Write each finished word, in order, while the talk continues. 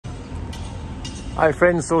Hi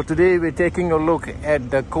friends, so today we're taking a look at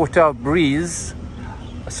Dakota Breeze.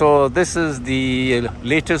 So this is the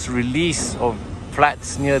latest release of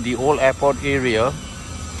flats near the old airport area,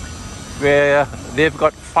 where they've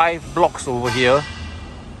got 5 blocks over here.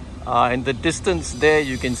 In the distance there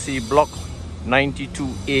you can see block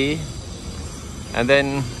 92A, and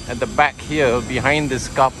then at the back here behind this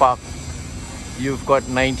car park you've got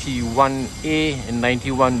 91A and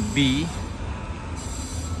 91B.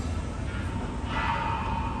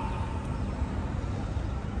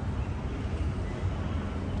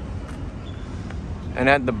 And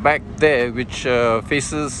at the back there, which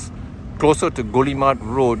faces closer to Golimart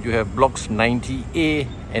Road, you have blocks 90A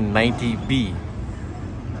and 90B.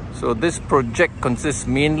 So this project consists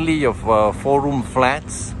mainly of 4-room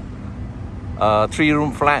flats,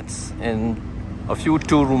 3-room flats and a few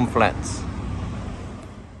 2-room flats.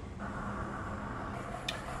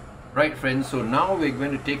 Right friends, so now we're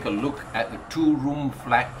going to take a look at a 2-room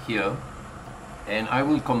flat here, and I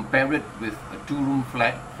will compare it with a 2-room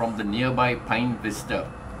flat from the nearby Pine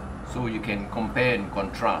Vista, so you can compare and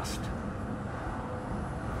contrast.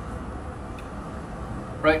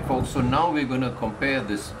 Right folks, so now we're going to compare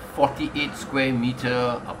this 48 square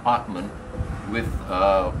meter apartment with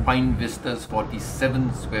Pine Vista's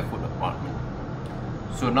 47 square foot apartment.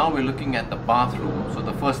 So now we're looking at the bathroom. So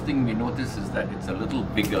the first thing we notice is that it's a little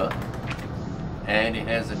bigger and it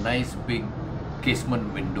has a nice big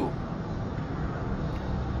casement window.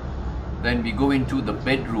 Then we go into the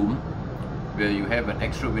bedroom, where you have an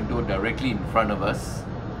extra window directly in front of us.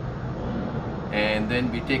 And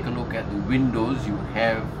then we take a look at the windows. You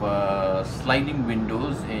have sliding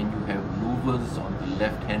windows and you have louvers on the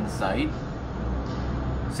left hand side.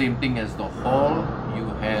 Same thing as the hall, you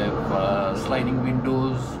have sliding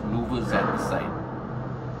windows, louvers at the side.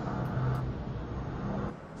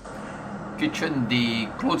 Kitchen, the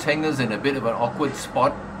clothes hangers in a bit of an awkward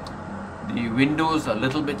spot. The windows are a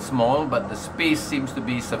little bit small, but the space seems to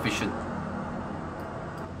be sufficient.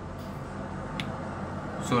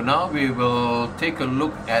 So now we will take a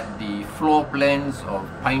look at the floor plans of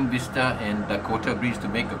Pine Vista and Dakota Breeze to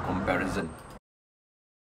make a comparison.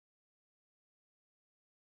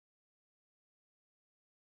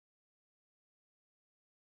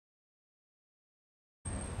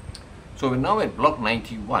 So we're now at block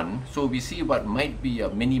 91, so we see what might be a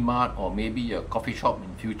mini mart or maybe a coffee shop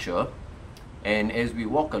in future. And as we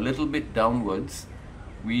walk a little bit downwards,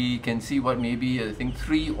 we can see what maybe, I think,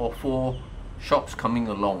 3 or 4 shops coming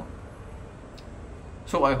along.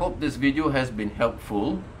 So I hope this video has been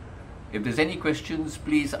helpful. If there's any questions,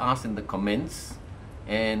 please ask in the comments,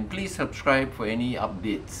 and please subscribe for any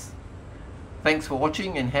updates. Thanks for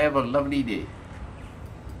watching and have a lovely day.